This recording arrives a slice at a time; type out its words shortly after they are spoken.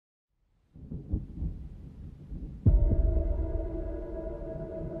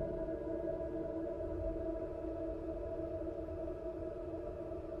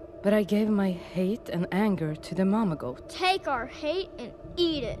But I gave my hate and anger to the mama goat. Take our hate and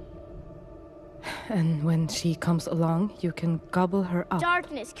eat it. And when she comes along, you can gobble her up.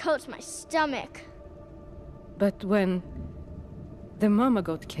 Darkness coats my stomach. But when the mama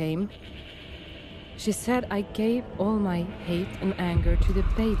goat came, she said I gave all my hate and anger to the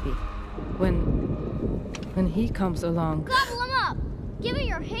baby. When he comes along... Gobble him up! Give him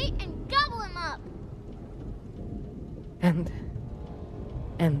your hate and gobble him up!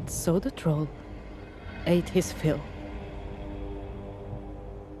 And so the troll ate his fill.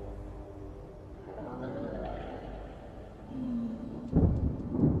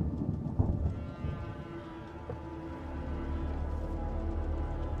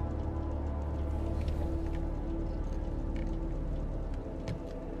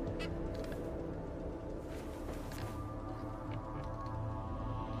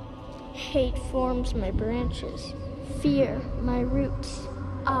 Hate forms my branches, fear my roots.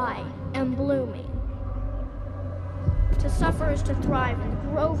 I am blooming. To suffer is to thrive in the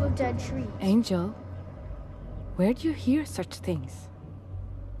grove of dead trees. Angel, where'd you hear such things?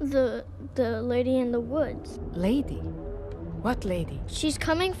 The lady in the woods. Lady? What lady? She's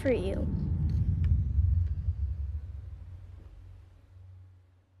coming for you.